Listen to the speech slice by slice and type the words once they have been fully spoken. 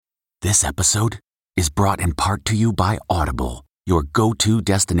This episode is brought in part to you by Audible, your go-to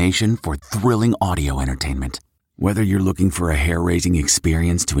destination for thrilling audio entertainment. Whether you're looking for a hair-raising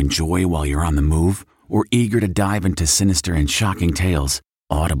experience to enjoy while you're on the move or eager to dive into sinister and shocking tales,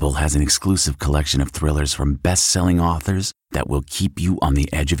 Audible has an exclusive collection of thrillers from best-selling authors that will keep you on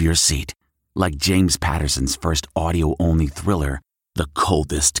the edge of your seat. Like James Patterson's first audio-only thriller, The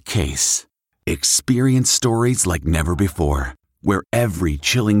Coldest Case. Experience stories like never before, where every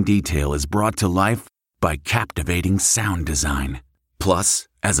chilling detail is brought to life by captivating sound design. Plus,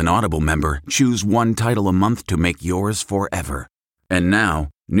 as an Audible member, choose one title a month to make yours forever. And now,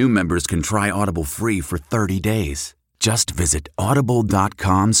 new members can try Audible free for 30 days. Just visit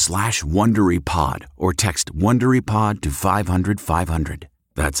audible.com/WonderyPod or text WonderyPod to 500-500.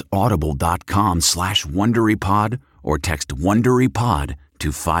 That's audible.com/WonderyPod or text WonderyPod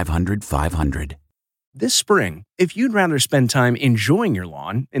to 500-500. This spring, if you'd rather spend time enjoying your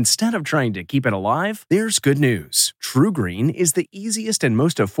lawn instead of trying to keep it alive, there's good news. TruGreen is the easiest and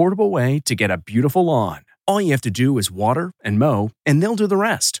most affordable way to get a beautiful lawn. All you have to do is water and mow, and they'll do the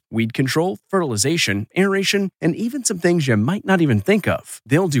rest. Weed control, fertilization, aeration, and even some things you might not even think of.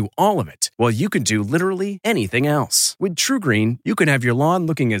 They'll do all of it, while you can do literally anything else. With TruGreen, you can have your lawn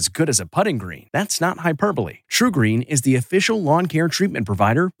looking as good as a putting green. That's not hyperbole. TruGreen is the official lawn care treatment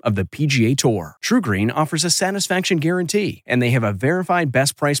provider of the PGA Tour. TruGreen offers a satisfaction guarantee, and they have a verified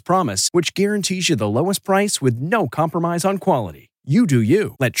best price promise, which guarantees you the lowest price with no compromise on quality. You do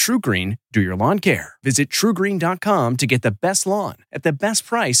you. Let TruGreen do your lawn care. Visit TruGreen.com to get the best lawn at the best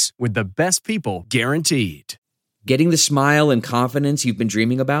price with the best people guaranteed. Getting the smile and confidence you've been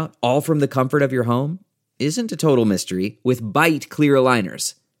dreaming about, all from the comfort of your home, isn't a total mystery with Byte clear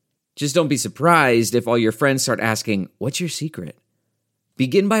aligners. Just don't be surprised if all your friends start asking, "What's your secret?"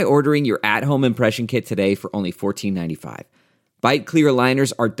 Begin by ordering your at-home impression kit today for only $14.95. Byte clear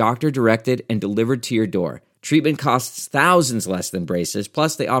aligners are doctor-directed and delivered to your door. Treatment costs thousands less than braces,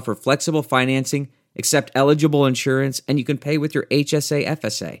 plus they offer flexible financing, accept eligible insurance, and you can pay with your HSA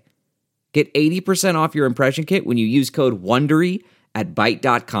FSA. Get 80% off your impression kit when you use code WONDERY at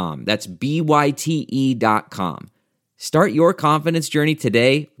Byte.com. That's BYTE.com. Start your confidence journey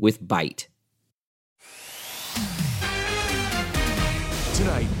today with Byte.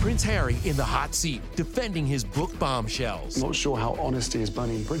 Tonight, Prince Harry in the hot seat, defending his book Bombshells. I'm not sure how honesty is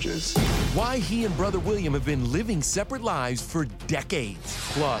burning bridges. Why he and brother William have been living separate lives for decades.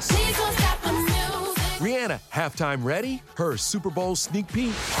 Plus, Rihanna, halftime ready? Her Super Bowl sneak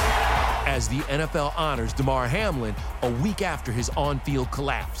peek. As the NFL honors Damar Hamlin a week after his on-field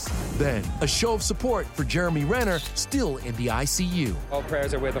collapse. Then, a show of support for Jeremy Renner, still in the ICU. All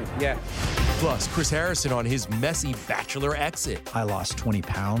prayers are with him, yeah. Plus, Chris Harrison on his messy bachelor exit. I lost 20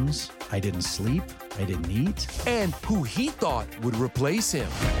 pounds. I didn't sleep. I didn't eat. And who he thought would replace him.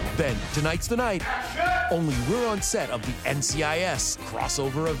 Then, tonight's the night. Only we're on set of the NCIS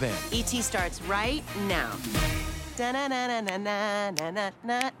crossover event. ET starts right now.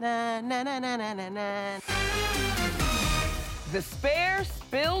 The Spare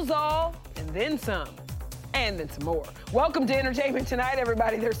spills all and then some. And then some more. Welcome to Entertainment Tonight,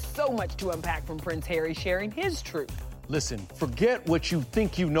 everybody. There's so much to unpack from Prince Harry sharing his truth. Listen, forget what you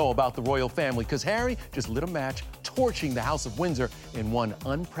think you know about the royal family, because Harry just lit a match torching the House of Windsor in one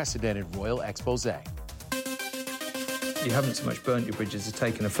unprecedented royal expose. You haven't so much burnt your bridges as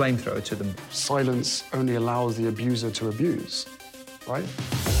taken a flamethrower to them. Silence only allows the abuser to abuse, right?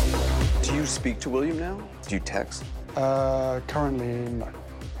 Do you speak to William now? Do you text? Currently, no.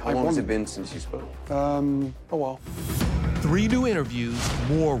 How long has it been since you spoke? A while. 3 new interviews,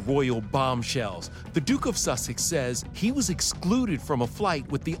 more royal bombshells. The Duke of Sussex says he was excluded from a flight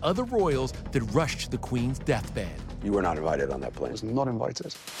with the other royals that rushed the Queen's deathbed. You were not invited on that plane. I was not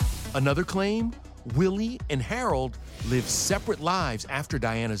invited. Another claim, Willie and Harold lived separate lives after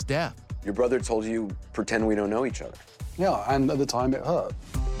Diana's death. Your brother told you, pretend we don't know each other. Yeah, and at the time it hurt.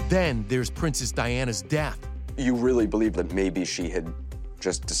 Then there's Princess Diana's death. You really believe that maybe she had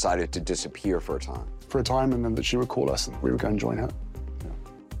just decided to disappear for a time? For a time, and then that she would call us and we would go and join her. Yeah.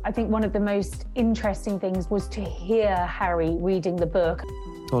 I think one of the most interesting things was to hear Harry reading the book.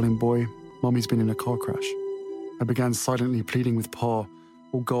 Darling boy, Mommy's been in a car crash. I began silently pleading with Pa,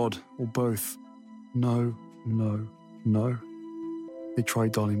 or God, or both. No, no, no. They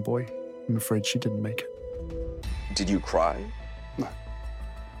tried, darling boy. I'm afraid she didn't make it. Did you cry? No.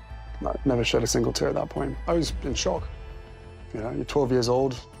 No, never shed a single tear at that point. I was in shock. You know, you're 12 years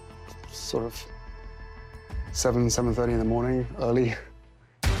old, sort of 7:30 in the morning, early.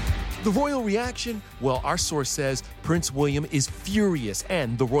 The royal reaction? Well, our source says Prince William is furious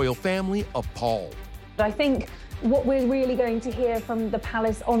and the royal family appalled. I think What we're really going to hear from the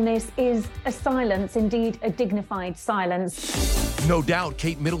palace on this is a silence, indeed a dignified silence. No doubt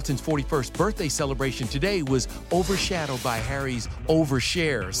Kate Middleton's 41st birthday celebration today was overshadowed by Harry's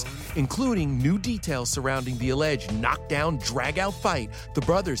overshares, including new details surrounding the alleged knockdown, drag-out fight the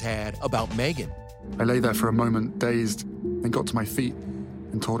brothers had about Meghan. I lay there for a moment, dazed, then got to my feet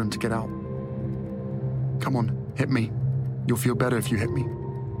and told him to get out. Come on, hit me. You'll feel better if you hit me.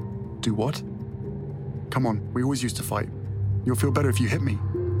 Do what? Come on, we always used to fight. You'll feel better if you hit me.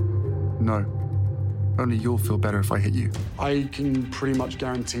 No. Only you'll feel better if I hit you. I can pretty much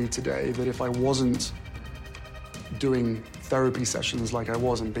guarantee today that if I wasn't doing therapy sessions like I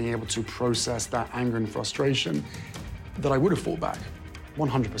was and being able to process that anger and frustration, that I would have fought back,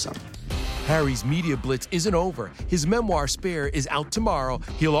 100%. Harry's media blitz isn't over. His memoir, Spare, is out tomorrow.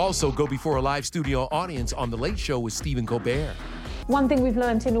 He'll also go before a live studio audience on The Late Show with Stephen Colbert. One thing we've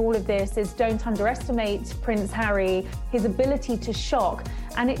learned in all of this is don't underestimate Prince Harry, his ability to shock,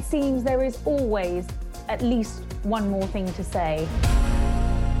 and it seems there is always at least one more thing to say.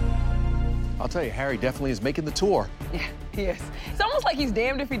 I'll tell you, Harry definitely is making the tour. Yeah, he is. It's almost like he's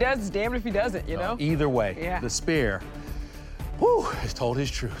damned if he does, damned if he doesn't, you know? Either way, The Spare, has told his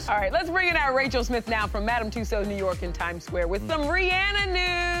truth. All right, let's bring in our Rachel Smith now from Madame Tussauds, New York in Times Square with some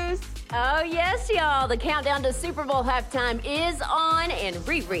Rihanna news. Oh, yes, y'all. The countdown to Super Bowl halftime is on, and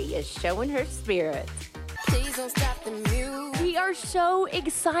Riri is showing her spirit. Please don't stop the music. We are so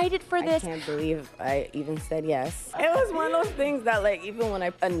excited for this. I can't believe I even said yes. It was one of those things that, like, even when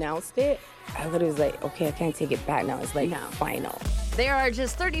I announced it, I literally was like, okay, I can't take it back now. It's like, final. There are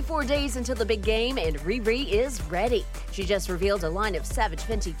just 34 days until the big game, and Riri is ready. She just revealed a line of Savage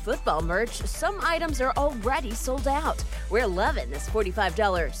Fenty football merch. Some items are already sold out. We're loving this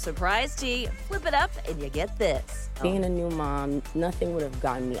 $45 surprise tee. Flip it up, and you get this. Being a new mom, nothing would have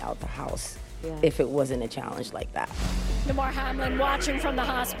gotten me out the house if it wasn't a challenge like that. Damar Hamlin watching from the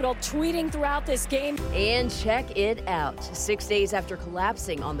hospital, tweeting throughout this game. And check it out. 6 days after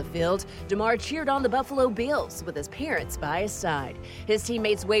collapsing on the field, Damar cheered on the Buffalo Bills with his parents by his side. His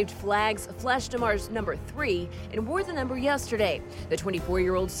teammates waved flags, flashed Damar's number 3, and wore the number yesterday. The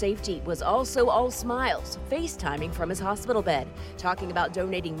 24-year-old safety was also all smiles, FaceTiming from his hospital bed, talking about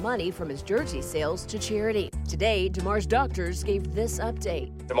donating money from his jersey sales to charity. Today, Damar's doctors gave this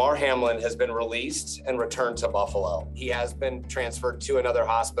update. Damar Hamlin has been released and returned to Buffalo. He has been transferred to another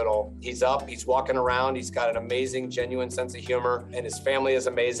hospital. He's up, he's walking around, he's got an amazing, genuine sense of humor, and his family is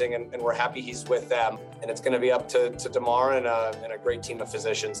amazing, and we're happy he's with them. And it's going to be up to Damar and a great team of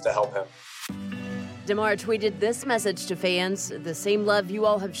physicians to help him. Damar tweeted this message to fans: the same love you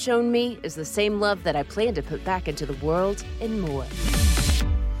all have shown me is the same love that I plan to put back into the world and more.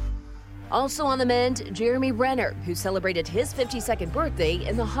 Also on the mend, Jeremy Renner, who celebrated his 52nd birthday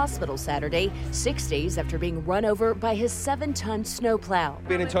in the hospital Saturday, 6 days after being run over by his 7-ton snowplow.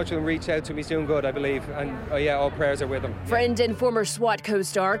 Been in touch with him, reached out to me, he's doing good, I believe, and all prayers are with him. Friend and former SWAT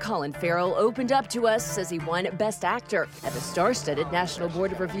co-star Colin Farrell opened up to us as he won Best Actor at the star-studded National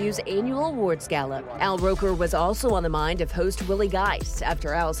Board of Review's annual awards gala. Al Roker was also on the mind of host Willie Geist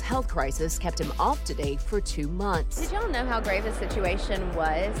after Al's health crisis kept him off today for 2 months. Did y'all know how grave the situation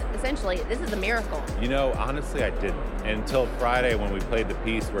was? Essentially, this is a miracle. You know, honestly, I didn't. Until Friday when we played the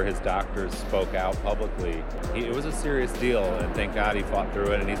piece where his doctors spoke out publicly. It was a serious deal, and thank God he fought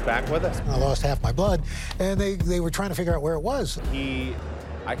through it, and he's back with us. I lost half my blood, and they were trying to figure out where it was.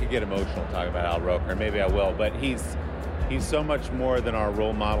 I could get emotional talking about Al Roker, maybe I will, but he's so much more than our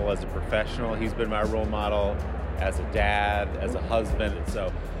role model as a professional. He's been my role model as a dad, as a husband, and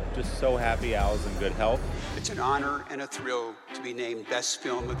so just so happy Al's in good health. It's an honor and a thrill to be named Best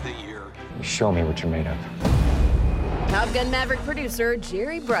Film of the Year. Show me what you're made of. Top Gun Maverick producer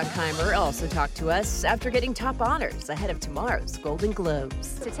Jerry Bruckheimer also talked to us after getting top honors ahead of tomorrow's Golden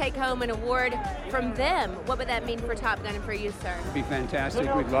Globes. To take home an award from them, what would that mean for Top Gun and for you, sir? It'd be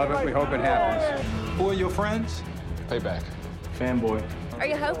fantastic. We'd love it. We hope it happens. Who are your friends? Payback. Fanboy. Are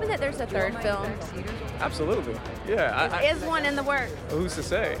you hoping that there's a third film? Absolutely. Yeah. Is one in the works? Who's to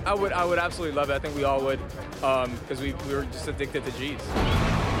say? I would absolutely love it. I think we all would, because we were just addicted to G's.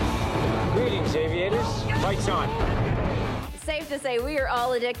 Greetings, aviators. Mike's on. Safe to say we are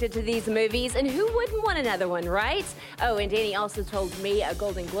all addicted to these movies, and who wouldn't want another one, right? Oh, and Danny also told me a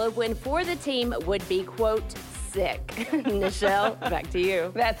Golden Globe win for the team would be, quote, sick. Nichelle, back to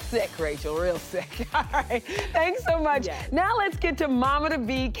you. That's sick, Rachel, real sick. All right, thanks so much. Yes. Now let's get to Mama to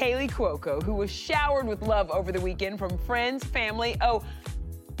Be, Kaylee Cuoco, who was showered with love over the weekend from friends, family,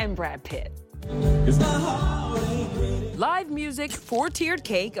 and Brad Pitt. Live music, 4-tiered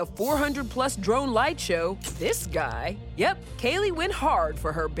cake, a 400-plus drone light show. This guy. Yep, Kaylee went hard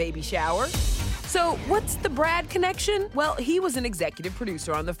for her baby shower. So, what's the Brad connection? Well, he was an executive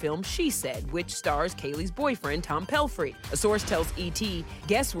producer on the film She Said, which stars Kaylee's boyfriend, Tom Pelphrey. A source tells E.T.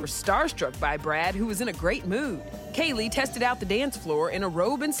 guests were starstruck by Brad, who was in a great mood. Kaylee tested out the dance floor in a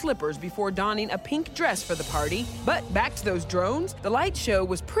robe and slippers before donning a pink dress for the party. But back to those drones, the light show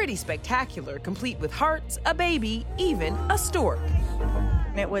was pretty spectacular, complete with hearts, a baby, even a stork.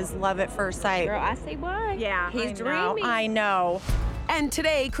 It was love at first sight. Girl, I say what? Yeah, he's dreamy. I know. And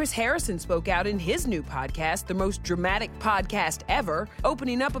today, Chris Harrison spoke out in his new podcast, the most dramatic podcast ever,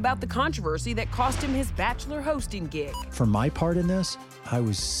 opening up about the controversy that cost him his Bachelor hosting gig. For my part in this, I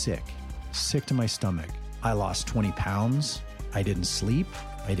was sick to my stomach. I lost 20 pounds. I didn't sleep.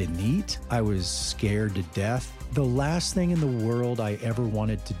 I didn't eat. I was scared to death. The last thing in the world I ever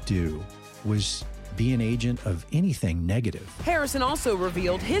wanted to do was be an agent of anything negative. Harrison also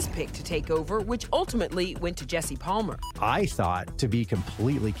revealed his pick to take over, which ultimately went to Jesse Palmer. I thought, to be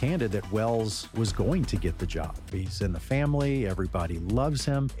completely candid, that Wells was going to get the job. He's in the family. Everybody loves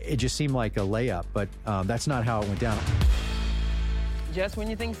him. It just seemed like a layup, but that's not how it went down. Just when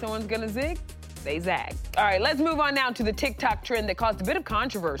you think someone's gonna zig, they zag. All right, let's move on now to the TikTok trend that caused a bit of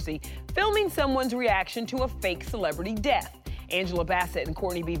controversy, filming someone's reaction to a fake celebrity death. Angela Bassett and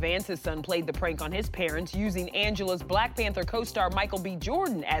Courtney B. Vance's son played the prank on his parents using Angela's Black Panther co-star Michael B.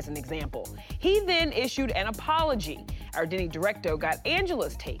 Jordan as an example. He then issued an apology. Our Denny Directo got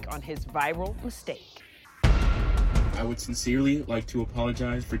Angela's take on his viral mistake. I would sincerely like to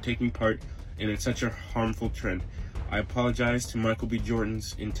apologize for taking part in such a harmful trend. I apologize to Michael B.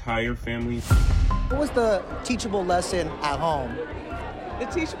 Jordan's entire family. What was the teachable lesson at home? The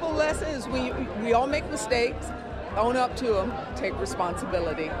teachable lesson is we all make mistakes. Own up to them, take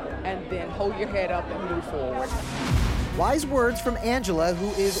responsibility, and then hold your head up and move forward. Wise words from Angela,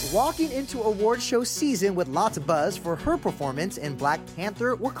 who is walking into award show season with lots of buzz for her performance in Black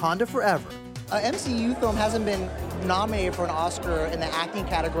Panther: Wakanda Forever. An MCU film hasn't been nominated for an Oscar in the acting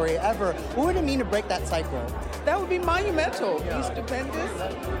category ever. What would it mean to break that cycle? That would be monumental. He's stupendous,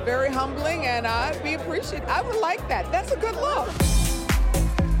 very humbling, and I'd be appreciative. I would like that. That's a good look.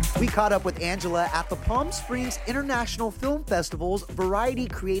 We caught up with Angela at the Palm Springs International Film Festival's Variety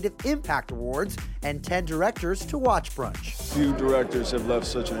Creative Impact Awards and 10 Directors to Watch brunch. Few directors have left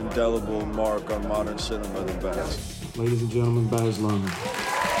such an indelible mark on modern cinema than Baz. Ladies and gentlemen, Baz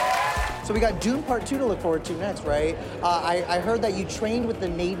Luhrmann. So we got Dune Part 2 to look forward to next, right? I heard that you trained with the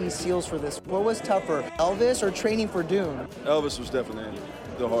Navy SEALs for this. What was tougher, Elvis or training for Dune? Elvis was definitely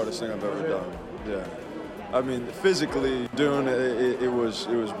the hardest thing I've ever done, yeah. I mean, physically, Dune, it was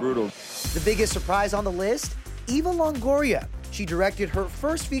brutal. The biggest surprise on the list? Eva Longoria. She directed her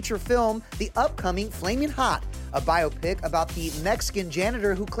first feature film, the upcoming Flaming Hot, a biopic about the Mexican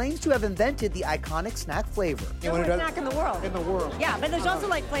janitor who claims to have invented the iconic snack flavor. The only snack in the world. In the world. Yeah, but there's also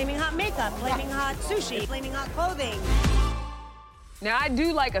like Flaming Hot makeup, Flaming Hot sushi, Flaming Hot clothing. Now, I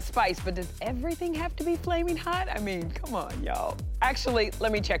do like a spice, but does everything have to be flaming hot? I mean, come on, y'all. Actually,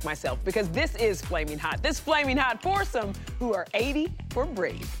 let me check myself, because this is flaming hot. This flaming hot foursome who are 80 for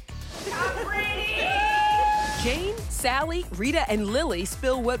Brady. Jane, Sally, Rita, and Lily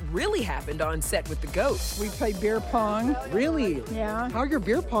spill what really happened on set with the GOAT. We played beer pong. Really? Yeah. How are your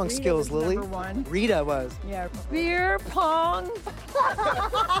beer pong skills, Lily? Number one. Rita was. Yeah. Beer pong.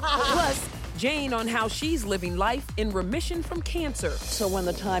 Plus, Jane on how she's living life in remission from cancer. So when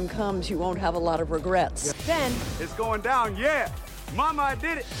the time comes, you won't have a lot of regrets. Then, it's going down, yeah. Mama, I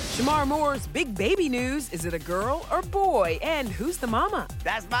did it. Shamar Moore's big baby news. Is it a girl or boy? And who's the mama?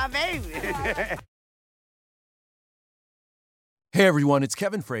 That's my baby. Hey everyone, it's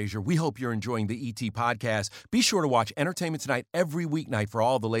Kevin Frazier. We hope you're enjoying the ET podcast. Be sure to watch Entertainment Tonight every weeknight for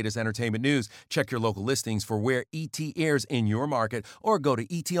all the latest entertainment news. Check your local listings for where ET airs in your market or go to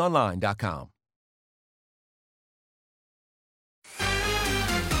etonline.com.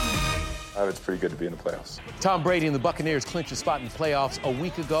 It's pretty good to be in the playoffs. Tom Brady and the Buccaneers clinched a spot in the playoffs a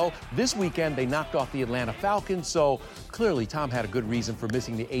week ago. This weekend, they knocked off the Atlanta Falcons, so clearly Tom had a good reason for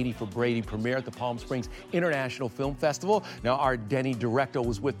missing the 80 for Brady premiere at the Palm Springs International Film Festival. Now, our Denny Directo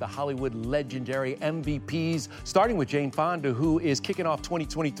was with the Hollywood legendary MVPs, starting with Jane Fonda, who is kicking off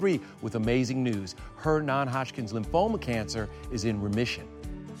 2023 with amazing news. Her non-Hodgkin's lymphoma cancer is in remission.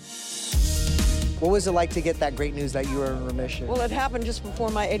 What was it like to get that great news that you were in remission? Well, it happened just before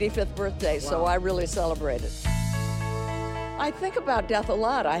my 85th birthday, so I really celebrated. I think about death a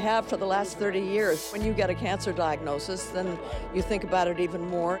lot. I have for the last 30 years. When you get a cancer diagnosis, then you think about it even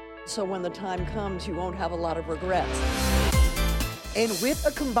more. So when the time comes, you won't have a lot of regrets. And with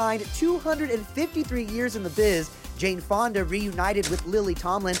a combined 253 years in the biz, Jane Fonda reunited with Lily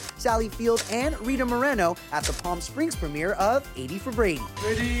Tomlin, Sally Field, and Rita Moreno at the Palm Springs premiere of 80 for Brady.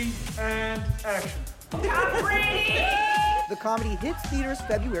 Ready and action. Tom Brady! The comedy hits theaters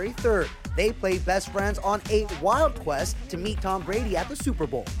February 3rd. They play best friends on a wild quest to meet Tom Brady at the Super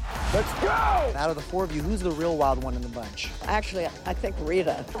Bowl. Let's go! Out of the four of you, who's the real wild one in the bunch? Actually, I think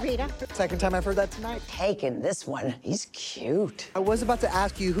Rita. Rita? Second time I've heard that tonight. Taking this one. He's cute. I was about to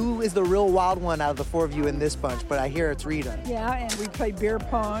ask you who is the real wild one out of the four of you in this bunch, but I hear it's Rita. Yeah, and we play beer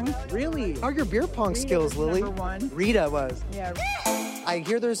pong. Really? How are your beer pong Rita skills, was Lily? number one. Rita was. Yeah. I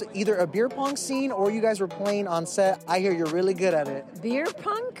hear there's either a beer pong scene or you guys were playing on set. I hear you're really good at it. Beer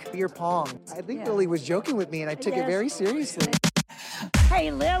punk? Beer pong. I think Lily was joking with me and I took it very seriously.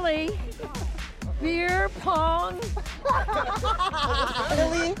 Hey, Lily. Beer pong.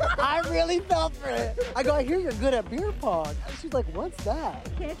 Lily, I really fell for it. I go, I hear you're good at beer pong. And she's like, what's that?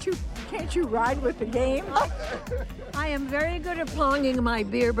 Can't you ride with the game? I am very good at ponging my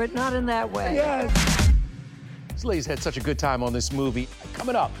beer, but not in that way. Yes. This lady's had such a good time on this movie.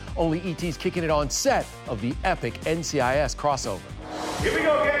 Coming up, only E.T.'s kicking it on set of the epic NCIS crossover. Here we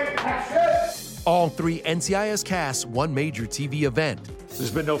go, gang. Action! All three NCIS casts one major TV event. There's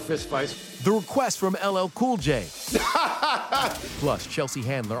been no fist fights. The request from LL Cool J. Plus, Chelsea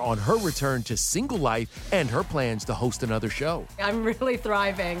Handler on her return to single life and her plans to host another show. I'm really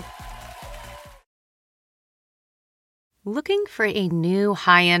thriving. Looking for a new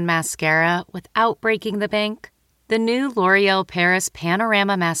high-end mascara without breaking the bank? The new L'Oreal Paris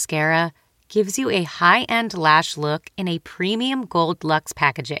Panorama Mascara gives you a high-end lash look in a premium gold luxe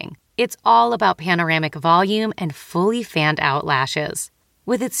packaging. It's all about panoramic volume and fully fanned-out lashes.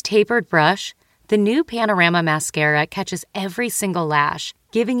 With its tapered brush, the new Panorama Mascara catches every single lash,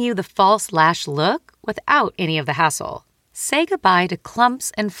 giving you the false lash look without any of the hassle. Say goodbye to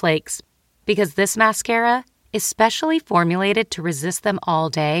clumps and flakes, because this mascara is specially formulated to resist them all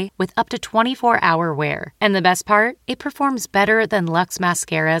day with up to 24-hour wear. And the best part? It performs better than Luxe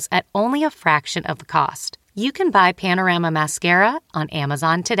mascaras at only a fraction of the cost. You can buy Panorama Mascara on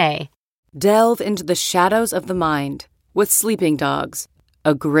Amazon today. Delve into the shadows of the mind with Sleeping Dogs,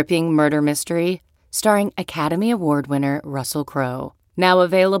 a gripping murder mystery starring Academy Award winner Russell Crowe. Now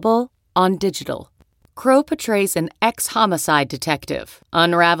available on digital. Crowe portrays an ex-homicide detective,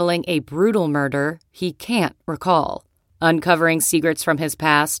 unraveling a brutal murder he can't recall. Uncovering secrets from his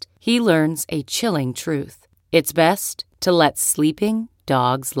past, he learns a chilling truth. It's best to let sleeping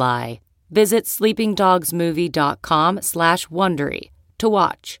dogs lie. Visit sleepingdogsmovie.com/Wondery to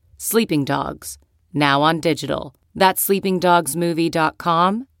watch Sleeping Dogs, now on digital. That's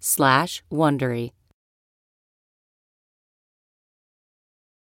sleepingdogsmovie.com/Wondery.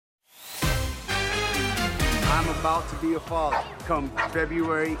 I'm about to be a father come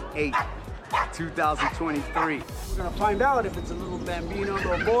February 8th, 2023. We're gonna find out if it's a little bambino,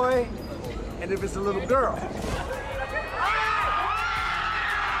 little boy, and if it's a little girl.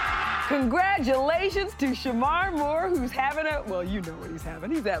 Congratulations to Shamar Moore, who's having well, you know what he's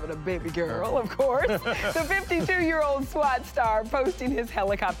having. He's having a baby girl, of course. The 52-year-old SWAT star posting his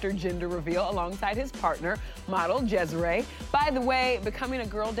helicopter gender reveal alongside his partner, model Desiree. By the way, becoming a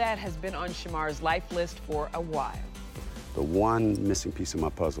girl dad has been on Shamar's life list for a while. The one missing piece of my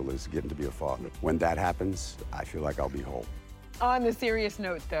puzzle is getting to be a father. When that happens, I feel like I'll be whole. On the serious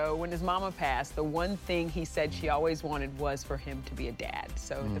note, though, when his mama passed, the one thing he said she always wanted was for him to be a dad.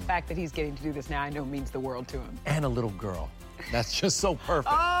 So the fact that he's getting to do this now, I know means the world to him. And a little girl. That's just so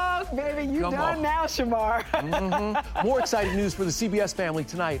perfect. Oh, baby, you done now, Shamar. More exciting news for the CBS family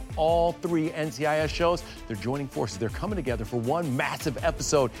tonight. All three NCIS shows, they're joining forces. They're coming together for one massive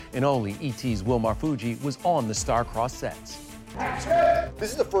episode, and only E.T.'s Wilmar Fuji was on the star-crossed sets. This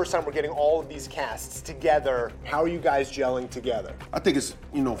is the first time we're getting all of these casts together. How are you guys gelling together? I think it's,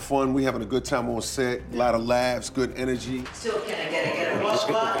 fun. We're having a good time on set, a lot of laughs, good energy. Still, can I get a wash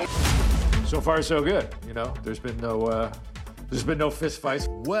spot? So far, so good. There's been no fist fights.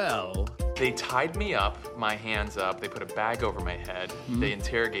 Well, they tied me up, my hands up. They put a bag over my head. They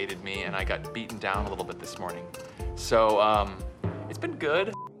interrogated me, and I got beaten down a little bit this morning. So, it's been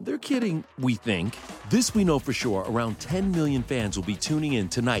good. They're kidding, we think. This we know for sure. Around 10 million fans will be tuning in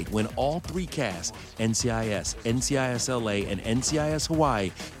tonight when all three casts, NCIS, NCIS LA, and NCIS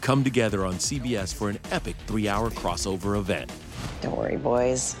Hawaii, come together on CBS for an epic 3-hour crossover event. Don't worry,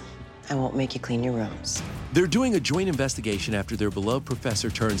 boys. I won't make you clean your rooms. They're doing a joint investigation after their beloved professor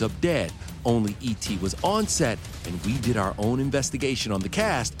turns up dead. Only E.T. was on set, and we did our own investigation on the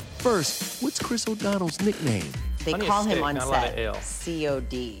cast. First, what's Chris O'Donnell's nickname? They call him on set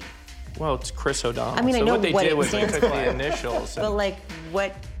COD. Well, it's Chris O'Donnell. I mean, so I know what they what did it was they stands took for. the initials. But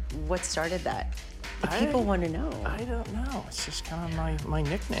what started that? People want to know. I don't know. It's just kind of my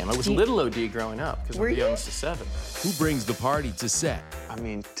nickname. I was Little O.D. growing up because I'm the youngest of 7. Who brings the party to set? I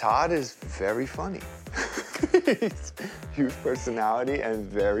mean, Todd is very funny. He's huge personality and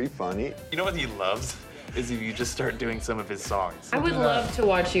very funny. You know what he loves? Is if you just start doing some of his songs. I would love to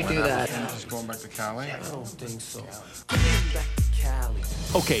watch you do that. Just going back to Cali? I don't think so.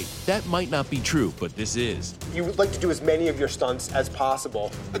 Okay, that might not be true, but this is. You would like to do as many of your stunts as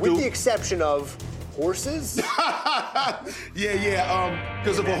possible, with the exception of horses? Because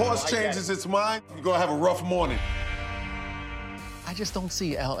if a horse changes its mind, you're going to have a rough morning. I just don't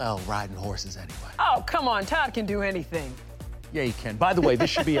see LL riding horses anyway. Oh, come on, Todd can do anything. Yeah, he can. By the way, this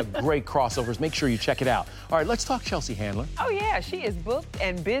should be a great crossover. Make sure you check it out. All right, let's talk Chelsea Handler. Oh, yeah, she is booked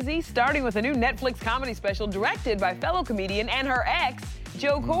and busy, starting with a new Netflix comedy special directed by fellow comedian and her ex,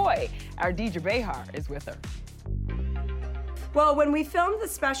 Joe Coy. Our Deidre Behar is with her. Well, when we filmed the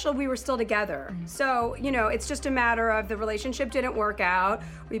special, we were still together. So, it's just a matter of the relationship didn't work out.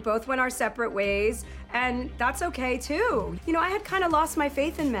 We both went our separate ways, and that's okay too. I had kind of lost my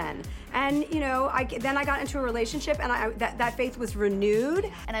faith in men. And, then I got into a relationship, and that faith was renewed.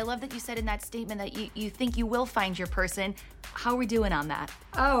 And I love that you said in that statement that you think you will find your person. How are we doing on that?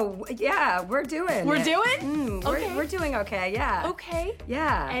 Oh, yeah, we're doing We're it. doing? Okay. We're doing okay, yeah. Okay.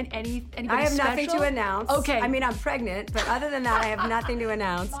 Yeah. And anybody I have special? nothing to announce. Okay. I mean, I'm pregnant, but other than that, I have nothing to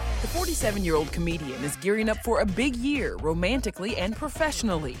announce. The 47-year-old comedian is gearing up for a big year, romantically and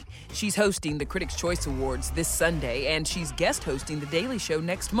professionally. She's hosting the Critics' Choice Awards this Sunday, and she's guest hosting The Daily Show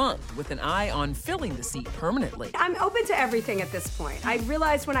next month with an eye on filling the seat permanently. I'm open to everything at this point. I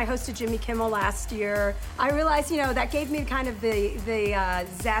realized when I hosted Jimmy Kimmel last year, I realized, that gave me kind of the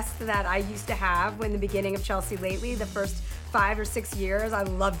zest that I used to have when the beginning of Chelsea Lately, the first 5 or 6 years. I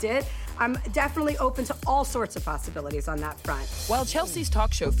loved it. I'm definitely open to all sorts of possibilities on that front. While Chelsea's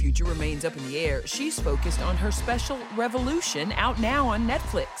talk show future remains up in the air, she's focused on her special Revolution, out now on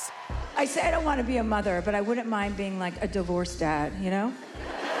Netflix. I say I don't want to be a mother, but I wouldn't mind being like a divorced dad,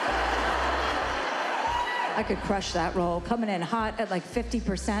 I could crush that role, coming in hot at like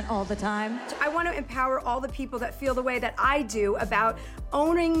 50% all the time. I want to empower all the people that feel the way that I do about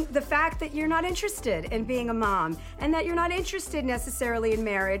owning the fact that you're not interested in being a mom, and that you're not interested necessarily in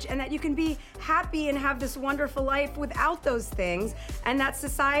marriage, and that you can be happy and have this wonderful life without those things, and that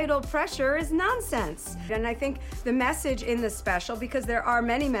societal pressure is nonsense. And I think the message in the special, because there are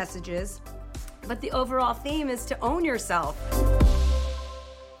many messages, but the overall theme is to own yourself.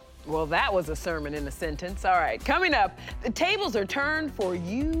 Well, that was a sermon in a sentence. All right, coming up, the tables are turned for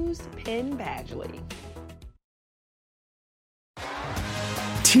Hughes Penn Badgley.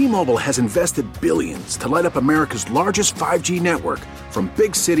 T-Mobile has invested billions to light up America's largest 5G network, from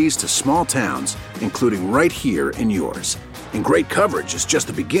big cities to small towns, including right here in yours. And great coverage is just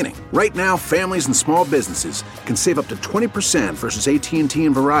the beginning. Right now, families and small businesses can save up to 20% versus AT&T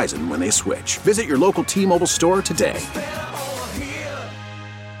and Verizon when they switch. Visit your local T-Mobile store today.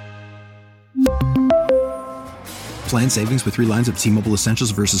 Plan savings with 3 lines of T-Mobile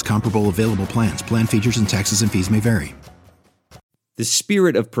Essentials versus comparable available plans. Plan features and taxes and fees may vary. The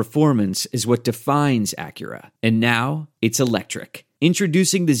spirit of performance is what defines Acura. And now, it's electric.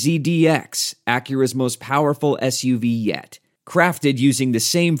 Introducing the ZDX, Acura's most powerful SUV yet. Crafted using the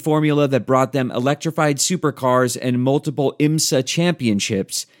same formula that brought them electrified supercars and multiple IMSA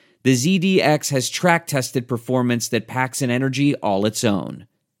championships, the ZDX has track-tested performance that packs an energy all its own.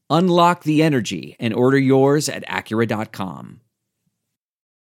 Unlock the energy and order yours at Acura.com.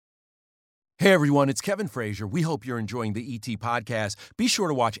 Hey everyone, it's Kevin Frazier. We hope you're enjoying the ET podcast. Be sure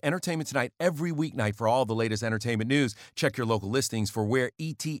to watch Entertainment Tonight every weeknight for all the latest entertainment news. Check your local listings for where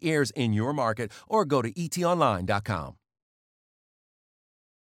ET airs in your market, or go to etonline.com.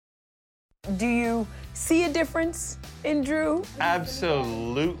 Do you see a difference in Drew?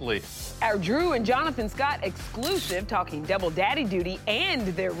 Absolutely. Our Drew and Jonathan Scott exclusive, talking double daddy duty and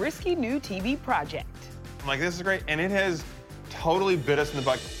their risky new TV project. I'm like, this is great, and it has totally bit us in the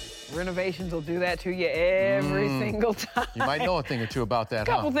butt. Renovations will do that to you every single time. You might know a thing or two about that,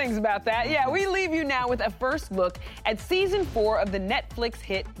 Couple things about that. Yeah, we leave you now with a first look at season 4 of the Netflix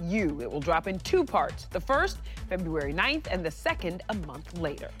hit You. It will drop in 2 parts. The first, February 9th, and the second a month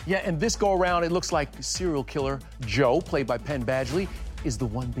later. Yeah, and this go around, it looks like serial killer Joe, played by Penn Badgley, is the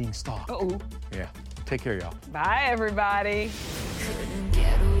one being stalked. Uh-oh. Yeah. Take care, y'all. Bye, everybody.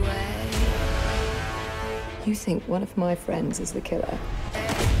 You think one of my friends is the killer?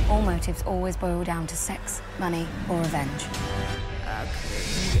 All motives always boil down to sex, money, or revenge. I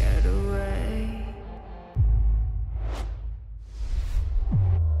couldn't get away.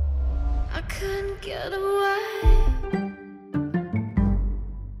 I couldn't get away.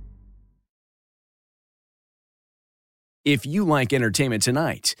 If you like Entertainment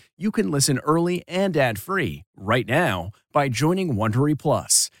Tonight, you can listen early and ad-free right now by joining Wondery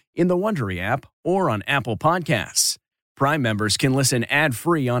Plus in the Wondery app or on Apple Podcasts. Prime members can listen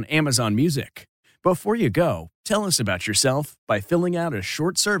ad-free on Amazon Music. Before you go, tell us about yourself by filling out a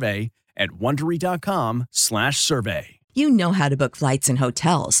short survey at Wondery.com/survey. You know how to book flights and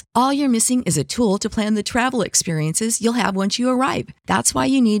hotels. All you're missing is a tool to plan the travel experiences you'll have once you arrive. That's why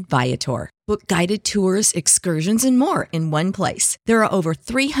you need Viator. Book guided tours, excursions, and more in one place. There are over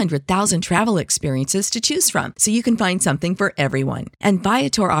 300,000 travel experiences to choose from, so you can find something for everyone. And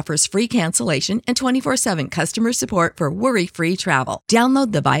Viator offers free cancellation and 24/7 customer support for worry-free travel.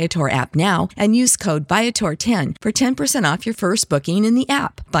 Download the Viator app now and use code Viator10 for 10% off your first booking in the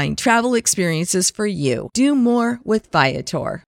app. Find travel experiences for you. Do more with Viator.